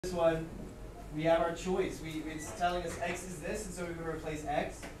This one, we have our choice. It's telling us x is this, and so we can replace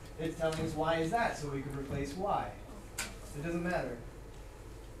x. It's telling us y is that, so we can replace y. It doesn't matter.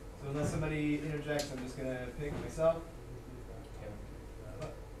 So unless somebody interjects, I'm just going to pick myself.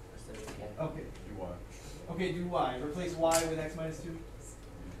 Okay. Do y. Okay, do y. Replace y with x minus 2.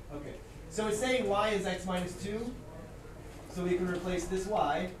 Okay. So it's saying y is x minus 2, so we can replace this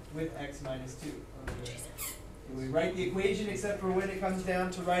y with x minus 2. We write the equation, except for when it comes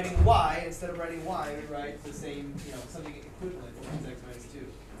down to writing y, instead of writing y, we write the same, something equivalent, which is x minus 2.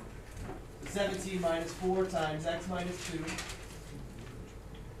 So 17 minus 4 times x minus 2.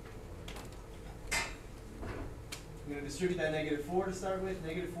 I'm going to distribute that negative 4 to start with.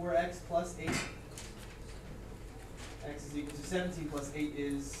 Negative 4x plus 8. X is equal to 17 plus 8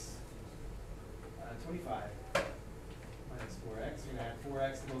 is 25. Minus 4x. We're going to add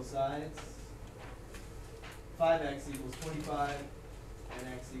 4x to both sides. 5x equals 25, and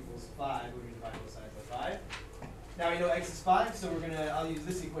x equals 5. We're going to divide both sides by 5. Now we know x is 5, so I'll use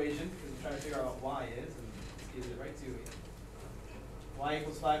this equation because we're trying to figure out what y is, and it gives it right to me. Y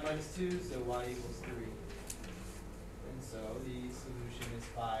equals 5 minus 2, so y equals 3. And so the solution is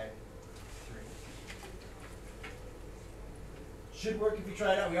 5, 3. Should work if you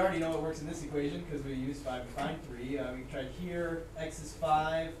try it out. We already know it works in this equation because we used 5 to find 3. We tried here, x is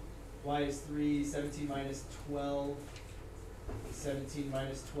 5. Y is 3, 17 minus 12, 17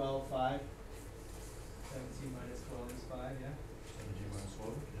 minus 12, 5. 17 minus 12 is 5, yeah? 17 minus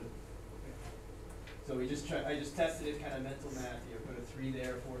 12, yeah. Okay. So I just tested it, kind of mental math here. Put a 3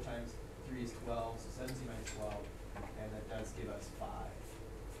 there, 4 times 3 is 12, so 17 minus 12, and that does give us 5.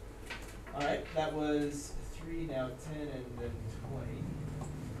 All right, that was 3, now 10, and then 20.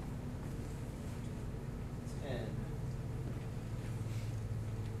 10.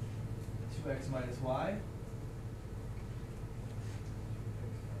 2x minus y. 2x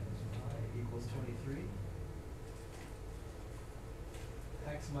minus y equals 23.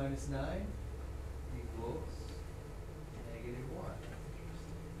 X minus 9 equals negative 1.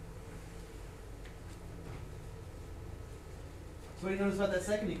 So what do you notice about that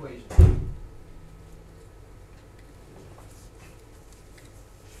second equation?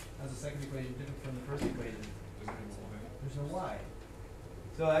 How's the second equation different from the first equation? There's no y.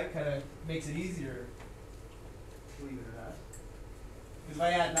 So that kind of makes it easier, believe it or not. Because if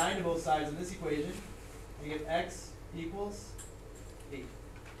I add 9 to both sides of this equation, I get x equals 8.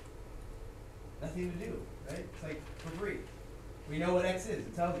 Nothing to do, right? It's like for free. We know what x is.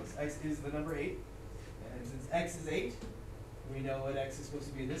 It tells us x is the number 8. And since x is 8, we know what x is supposed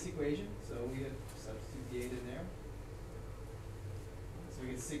to be in this equation. So we have substitute the 8 in there. So we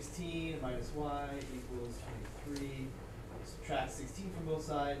get 16 minus y equals 23. Subtract 16 from both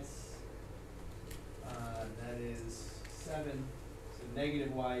sides. That is 7. So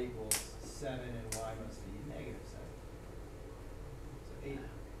negative y equals 7, and y must be negative 7. So 8,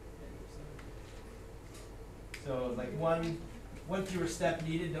 negative 7. So like one fewer step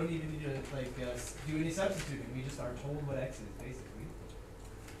needed. Don't even need to do any substituting. We just are told what x is basically.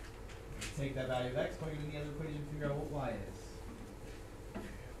 Take that value of x, plug it in the other equation, figure out what y is.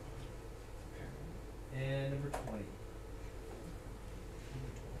 And number 20.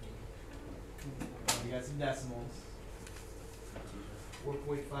 We got some decimals.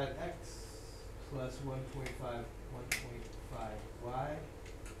 4.5x plus 1.5y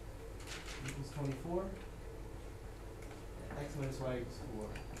equals 24. And x minus y equals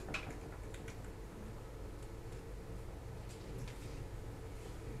 4.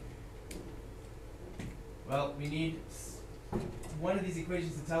 Well, we need one of these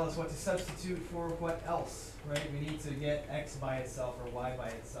equations to tell us what to substitute for what else, right? We need to get x by itself or y by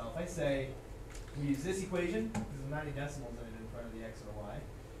itself. I say we use this equation, because there's not any decimals in it in front of the x or y.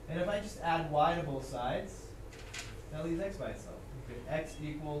 And if I just add y to both sides, that leaves x by itself. We get x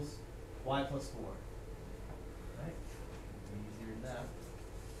equals y plus 4. Right? Easier than that.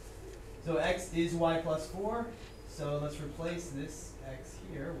 So x is y plus 4. So let's replace this x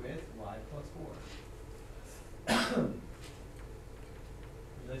here with y plus 4.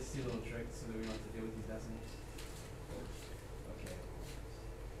 Let's see a little trick so that we don't have to deal with these decimals. Okay.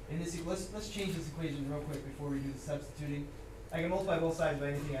 In this, let's change this equation real quick before we do the substituting. I can multiply both sides by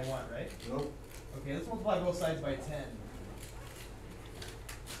anything I want, right? Nope. Okay, let's multiply both sides by 10.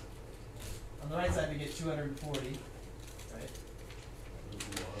 On the right side we get 240, right?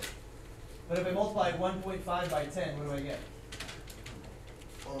 But if I multiply 1.5 by 10, what do I get?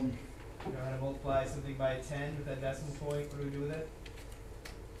 You know how to multiply something by 10 with that decimal point? What do we do with it?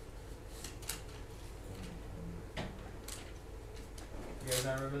 You guys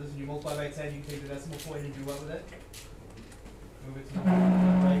not remember this? When you multiply by 10, you can take the decimal point and do what with it? Move it to the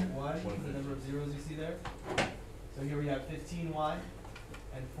right 15y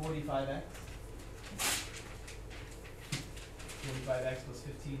and 45x. 45x plus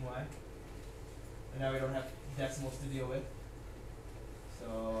 15y. And now we don't have decimals to deal with. So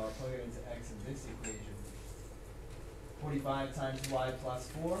I'll plug it into x in this equation. 45 times y plus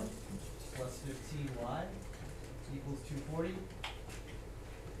 4 plus 15y equals 240.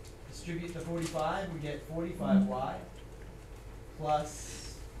 Distribute the 45, we get 45y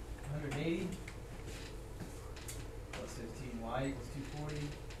plus 180 plus 15y equals 240.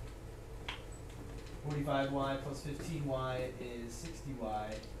 45y plus 15y is 60y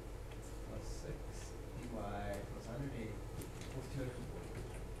plus 60y plus 180 equals 240.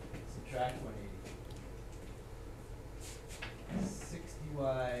 Subtract 180.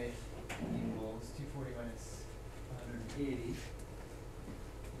 60y equals 240 minus 180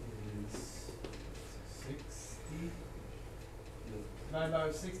 is 60. Divided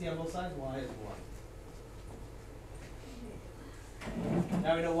by 60 on both sides, y is 1.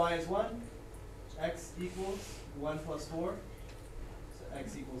 Now we know y is 1. X equals 1 plus 4. So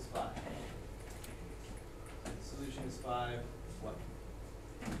x equals 5. So the solution is 5, 1.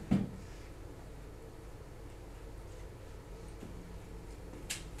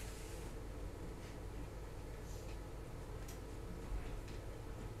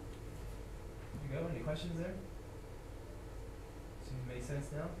 There you go. Any questions there? Seems to make sense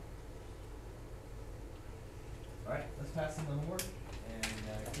now? Alright, let's pass some of the homework and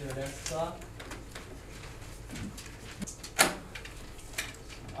clear our desks off.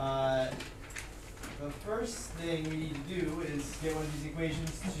 The first thing we need to do is get one of these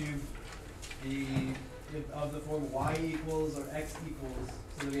equations to be of the form y equals or x equals,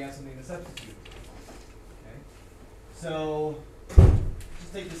 so that we have something to substitute. Okay. So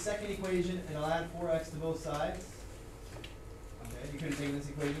just take the second equation and I'll add 4x to both sides. Okay. You could have taken this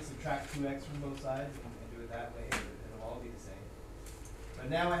equation, subtract 2x from both sides, and do it that way, and it'll all be the same. But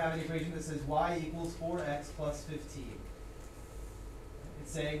now I have an equation that says y equals 4x plus 15.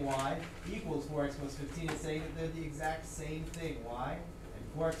 It's saying y equals 4x plus 15. It's saying that they're the exact same thing. Y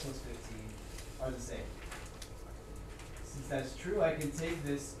and 4x plus 15 are the same. Since that's true, I can take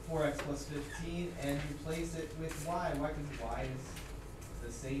this 4x plus 15 and replace it with y. Why? Because y is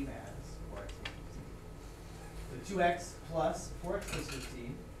the same as 4x plus 15. So 2x plus 4x plus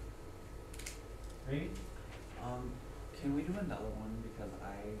 15. Ready? Can we do another one, because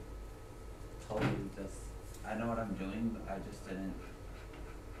I totally just, I know what I'm doing, but I just didn't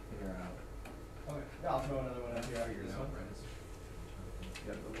figure out. Okay, yeah, I'll throw another one up here after this one.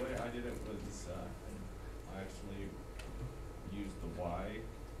 Yeah, the way I did it was, I actually used the y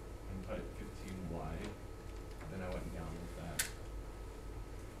and put 15y, then I went down with that.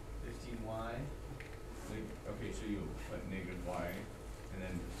 15y. Like, okay, so you put negative y, and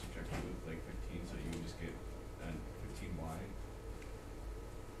then subtract it with like 15, so you just get 15y.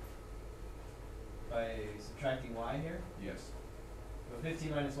 By subtracting y here. Yes. So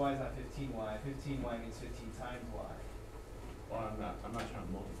 15 minus y is not 15y. 15y means 15 times y. Well, I'm not trying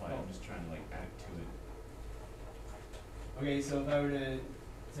to multiply, Oh. I'm just trying to like add to it. Okay, so if I were to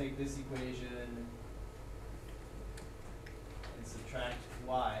take this equation and subtract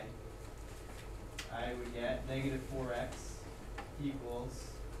y, I would get negative 4x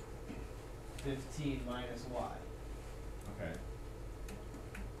equals 15 minus y. Okay.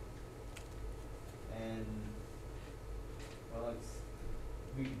 And, well,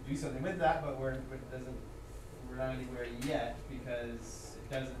 we could do something with that, but we're not anywhere yet because it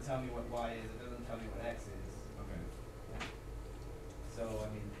doesn't tell me what y is, it doesn't tell me what x is. Okay. So, I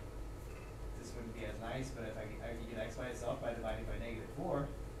mean, this wouldn't be as nice, but if I could get x by itself by dividing by negative 4,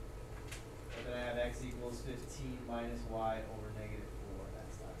 but then I have x equals 15 minus y over negative 4.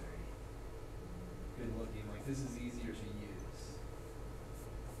 That's not very good looking. Like, this is easier to use.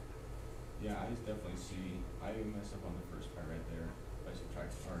 Yeah, I definitely see, I messed up on the first part right there by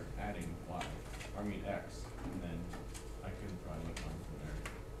subtracting, or adding y, x, and then I could probably look on from there.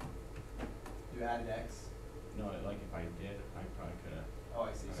 You added x? No, like if I did, I probably could've. Oh,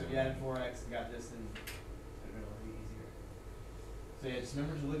 I see. So if you added 4x and got this, then it would have been a little easier. So yeah, just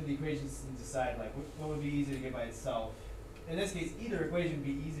remember to look at the equations and decide like what would be easy to get by itself. In this case, either equation would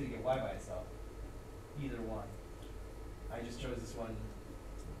be easy to get y by itself. Either one. I just chose this one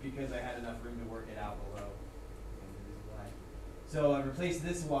because I had enough room to work it out below. So I replaced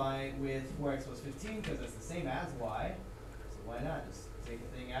this y with 4x plus 15 because that's the same as y. So why not just take a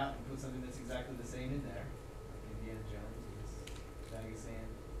thing out and put something that's exactly the same in there? Like Indiana Jones with his bag of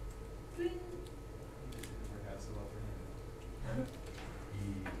sand. Ding! It didn't work out so well for him.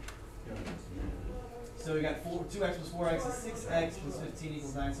 So we got 2x plus 4x is 6x plus 15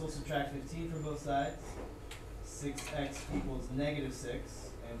 equals 9. So we'll subtract 15 from both sides. 6x equals negative 6,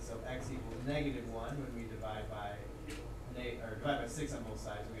 and so x equals negative 1 when we divide by divide by 6 on both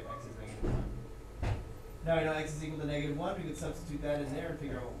sides, we get x is negative 1. Now we know x is equal to negative 1, we could substitute that in there and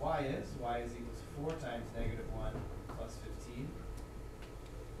figure out what y is. Y is equal to 4 times negative 1 plus 15.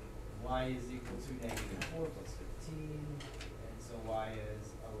 Y is equal to negative 4 plus 15, and so y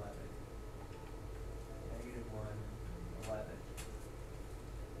is 11. Negative 1, 11.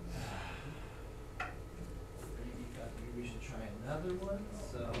 Maybe we should try another one.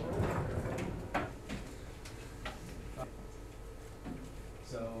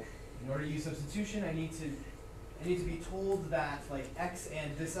 So in order to use substitution, I need to be told that like x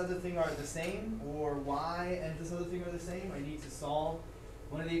and this other thing are the same, or y and this other thing are the same. I need to solve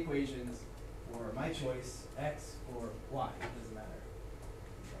one of the equations for my choice, x or y. It doesn't matter.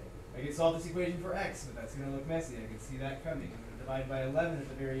 Okay. I can solve this equation for x, but that's going to look messy. I can see that coming. I'm going to divide by 11 at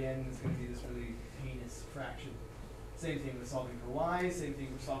the very end. It's going to be this really heinous fraction. Same thing with solving for y. Same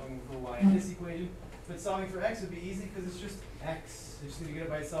thing with solving for y in this equation. But solving for x would be easy because it's just x. I just need to get it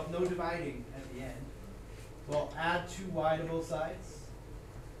by itself. No dividing at the end. Well, add 2y to both sides.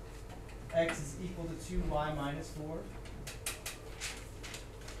 X is equal to 2y minus 4.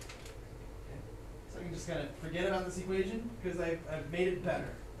 So I can just kind of forget about this equation because I've made it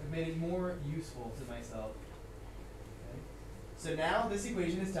better. I've made it more useful to myself. Okay. So now this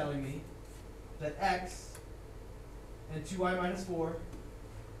equation is telling me that x and 2y minus 4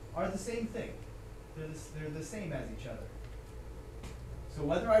 are the same thing. They're the same as each other. So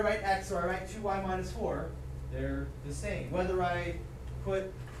whether I write x or I write 2y minus 4, they're the same. Whether I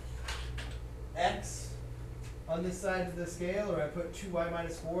put x on this side of the scale or I put 2y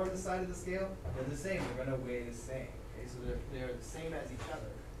minus 4 on this side of the scale, they're the same. They're going to weigh the same. Okay, so they're the same as each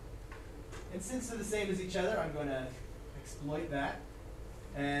other. And since they're the same as each other, I'm going to exploit that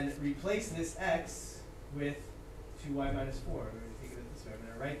and replace this x with 2y minus 4. I'm going to take it this way. I'm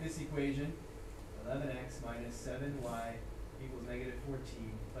going to write this equation, 11x minus 7y equals negative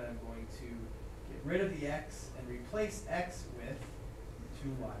 14, but I'm going to get rid of the x and replace x with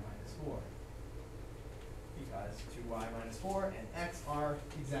 2y minus 4. Because 2y minus 4 and x are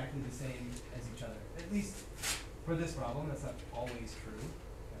exactly the same as each other. At least for this problem, that's not always true.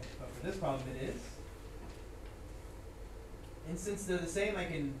 Okay? But for this problem it is. And since they're the same, I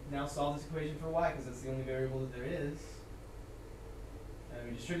can now solve this equation for y because that's the only variable that there is. And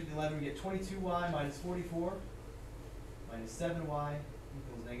we distribute the 11, we get 22y minus 44 minus 7y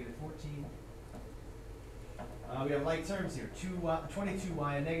equals negative 14. We have like terms here.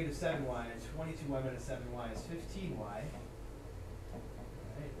 22y and negative 7y, and 22y minus 7y is 15y. Alright,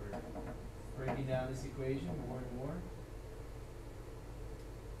 we're breaking down this equation more and more.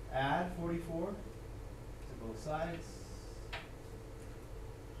 Add 44 to both sides.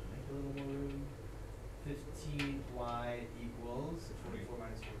 Make a little more room. 15y equals 44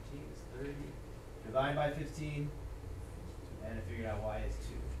 minus 14 is 30. Divide by 15, and I figured out y is 2.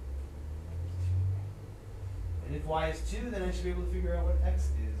 And if y is 2, then I should be able to figure out what x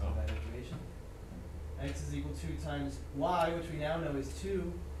is in that equation. X is equal to 2 times y, which we now know is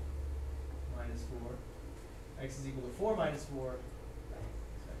 2 minus 4. X is equal to 4 minus 4. So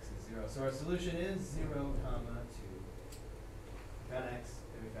x is 0. So our solution is 0, comma 2. We found x,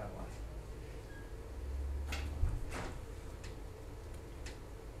 and we found y.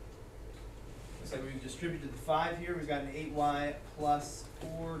 Looks like we've distributed the 5 here. We've got an 8y plus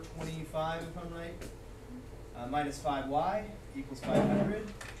 425, if I'm right. Minus 5y equals 500.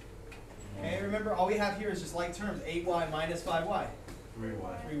 Okay, remember, all we have here is just like terms. 8y minus 5y.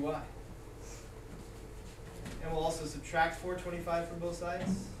 3y. 3y. And we'll also subtract 425 from both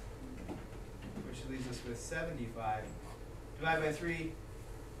sides, which leaves us with 75. Divide by 3, and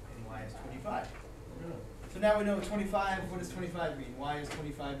y is 25. So now we know 25, what does 25 mean? Y is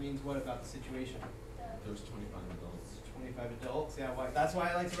 25 means what about the situation? There's 25 adults. 25 adults, yeah, y. That's why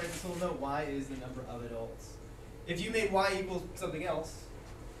I like to write this little note. Y is the number of adults. If you made y equals something else,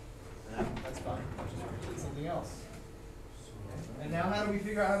 that's fine. Just repeat something else. And now how do we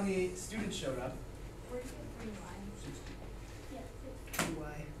figure out how many students showed up? 2y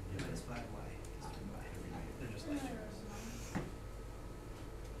minus 5y is 2y. They're just like terms.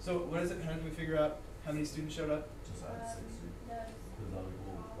 So what is it? How do we figure out how many students showed up? Just add 60. Because that'll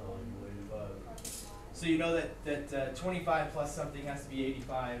equal 85. So you know that 25 plus something has to be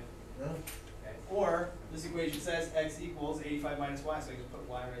 85. Yeah. Okay. Or this equation says x equals 85 minus y, so I just put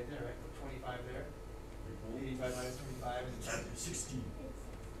y right there, right? Put 25 there. 85 minus 25 is 60.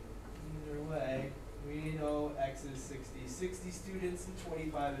 Either way, we know x is 60. 60 students and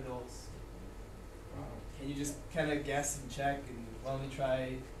 25 adults. Can you just kind of guess and check? And let me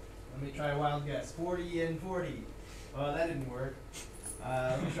try Let me try a wild guess. 40 and 40. Well, that didn't work.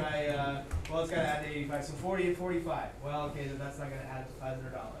 Let me try, well, it's gotta add to 85, so 40 and 45. Well, okay, then that's not gonna add up to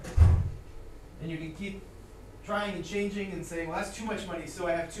 $500. And you can keep trying and changing and saying, well, that's too much money, so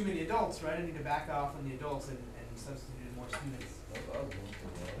I have too many adults, right? I need to back off on the adults and substitute more students.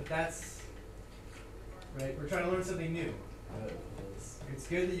 But that's, right, we're trying to learn something new. It's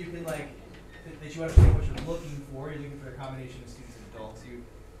good that you can, like, that you understand what you're looking for. You're looking for a combination of students and adults. You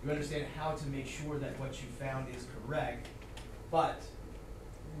understand how to make sure that what you found is correct, but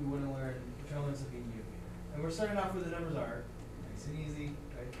we're trying to learn something new. And we're starting off where the numbers are, nice and easy,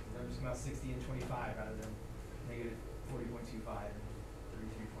 right? The numbers come out 60 and 25 rather than negative 40.25 and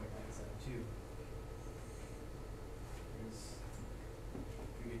 33.972.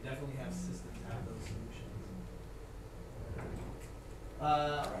 We could definitely have systems have those solutions.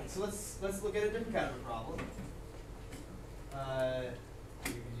 Alright, so let's look at a different kind of a problem.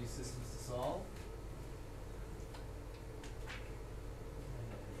 We could use systems to solve.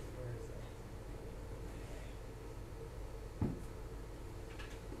 Where is that?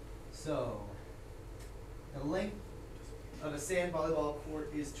 So, the length of a sand volleyball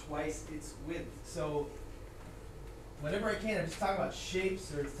court is twice its width. So, whenever I can, I'm just talking about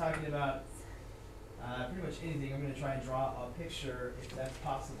shapes or it's talking about pretty much anything. I'm going to try and draw a picture if that's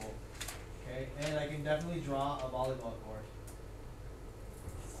possible. Okay, and I can definitely draw a volleyball court.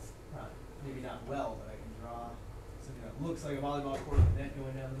 Maybe not well, but I can draw something that looks like a volleyball court with a net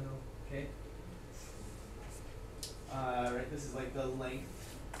going down the middle. Okay. Right, this is like the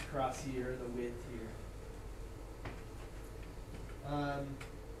length across here, the width here.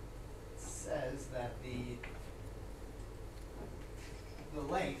 It says that the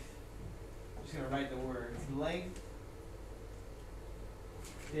length, I'm just going to write the words, length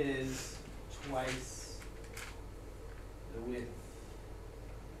is twice the width.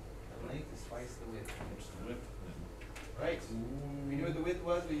 The length is twice the width. What's the width then? Right. We knew what the width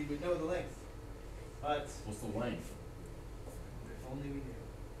was, we would know the length. But What's the length? if only we knew.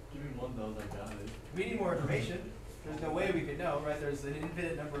 Give me 1,000, I got it. We need more information. There's no way we could know, right? There's an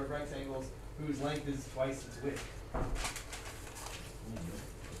infinite number of rectangles whose length is twice its width.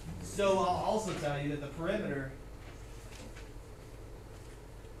 So I'll also tell you that the perimeter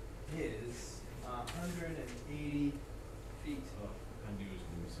is 180 feet. Oh, I knew it was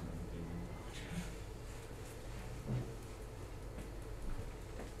gonna be something bigger.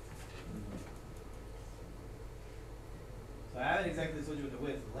 So I haven't exactly told you what the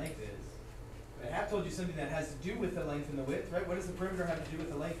width and length is, but I have told you something that has to do with the length and the width, right? What does the perimeter have to do with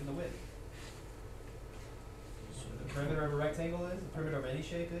the length and the width? The perimeter of a rectangle is? The perimeter of any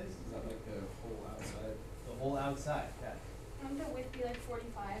shape is? Is that like the whole outside? The whole outside, yeah. Wouldn't the width be like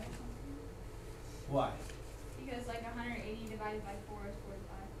 45 or something? Why? Because like 180 divided by 4 is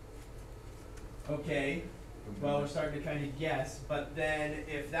 45. Okay, well, we're starting to kind of guess, but then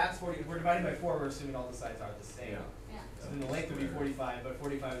if that's 40, if we're dividing by 4, we're assuming all the sides are the same. Yeah. Yeah. So then the length would be 45, but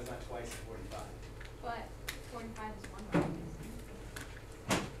 45 is not twice of 45. But 45 is 100.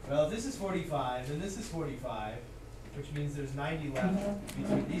 Well, if this is 45, then this is 45, which means there's 90 left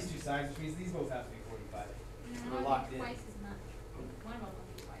between these two sides, which means these both have to be 45. No, We're locked in. twice is not. One of them will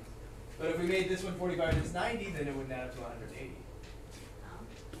be twice. But if we made this one 45 and it's 90, then it wouldn't add up to 180,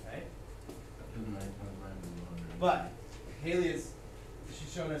 right? But Haley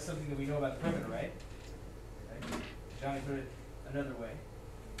she's showing us something that we know about the perimeter, right? Johnny put it another way.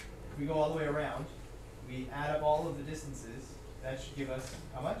 If we go all the way around, we add up all of the distances, that should give us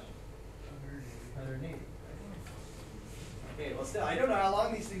how much? 180. Okay, well still, I don't know how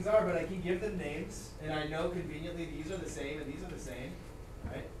long these things are, but I can give them names, and I know conveniently these are the same and these are the same,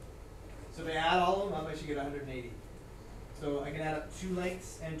 right? So if I add all of them up, I should get 180. So I can add up 2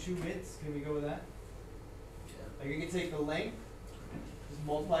 lengths and 2 widths. Can we go with that? Like I can take the length, just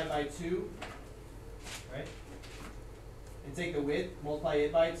multiply it by 2, right? And take the width, multiply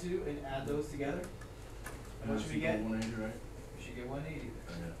it by 2, and add those together. And what should we get? 180, right? We should get 180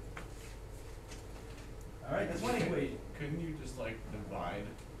 there. Yeah. All right, that's one equation. Couldn't you just like divide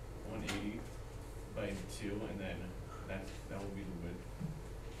 180 by 2 and then that will be the width?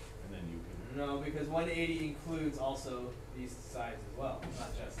 And then you could. No, because 180 includes also these sides as well,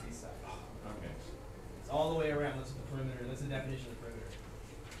 not just these sides. Okay. It's all the way around. That's what the perimeter. That's the definition of the perimeter.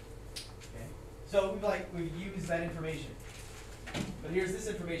 Okay. So we've used that information. But here's this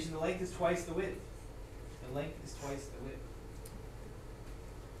information. The length is twice the width. The length is twice the width.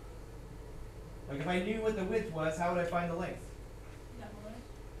 Like if I knew what the width was, how would I find the length? Double it.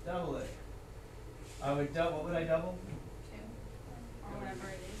 Double it. I would double. What would I double? 2. Or whatever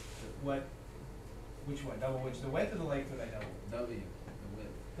it is. What? Which one? Double which? The width or the length would I double? W, the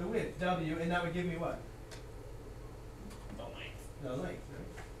width. the width, W, and that would give me what? The length. The length,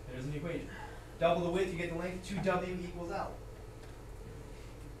 right? There's an equation. Double the width, you get the length, 2W equals L.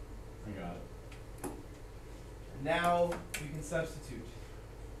 I got it. Now we can substitute.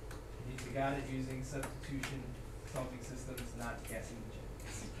 You got it using substitution solving systems, not guessing engine.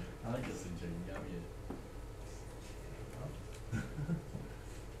 I like this engine, you got me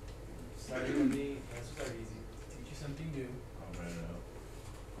Starting with me, let's start easy. Teach you something new. I'll write it out.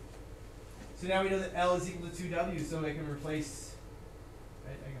 So now we know that L is equal to 2W, so I can replace,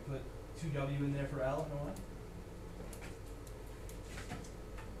 right, I can put 2W in there for L if I want.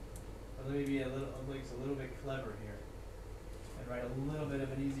 But let me be a little bit clever here and write a little bit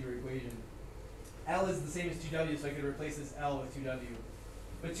of an easier equation. L is the same as 2W, so I could replace this L with 2W.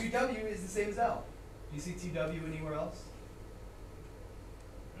 But 2W is the same as L. Do you see 2W anywhere else?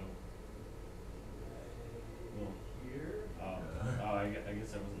 No. No. Here. I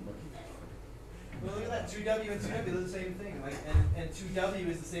guess I wasn't looking. Well, look at that. 2W and 2W, they're the same thing. Like, and 2W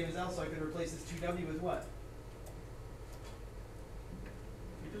is the same as L, so I could replace this 2W with what?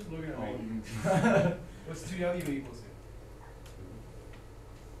 You're just looking at Oh, me. you. What's 2W equal to?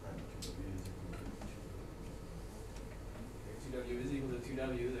 Okay, 2W is equal to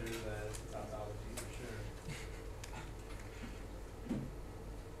 2W. There's a tautology for sure.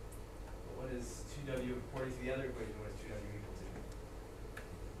 But what is 2W according to the other equation? What is 2W equal to?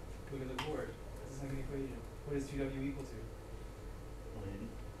 Look at the board. That's the second equation. What is 2W equal to?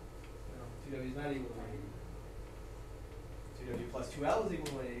 No, 2W is not equal to 180. 2W plus 2L is equal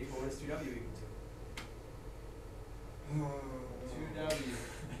to 180, but what is 2W equal to? 2W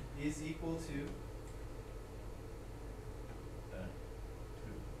is equal to,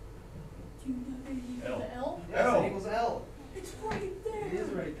 L. yes, L. it equals L. It's right there. It is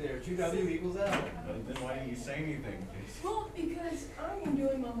right there. 2W equals L. But then why didn't you say anything, Casey? Well, because I am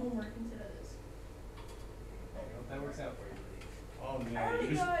doing my homework instead of this. There you go. That works out for you. Oh, I yeah, already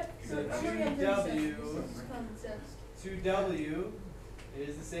you just. got, so you I'm got already on 2W. 36. This is common sense. 2W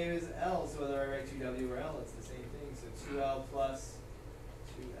is the same as L, so whether I write 2W or L, it's the same thing. So 2L plus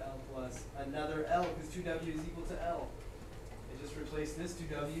another L, because 2W is equal to L. I just replace this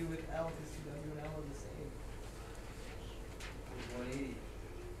 2W with L, because 2W and L are the same. Equals 180.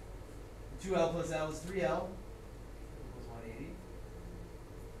 2L plus L is 3L. Equals 180.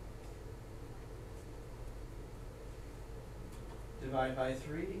 Divide by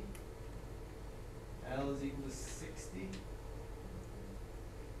 3. L is equal to 60.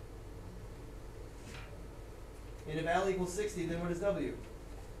 And if L equals 60, then what is W?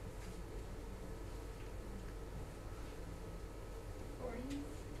 40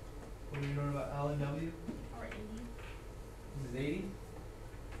 What do you know about L and W? or 80. This is 80.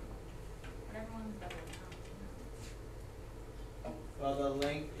 Whatever one's double counts. Well, the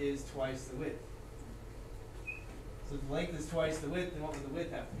length is twice the width. So if the length is twice the width, then what would the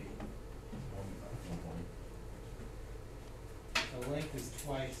width have to be? The length is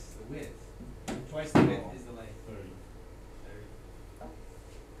twice the width. Twice the width is the length. 30.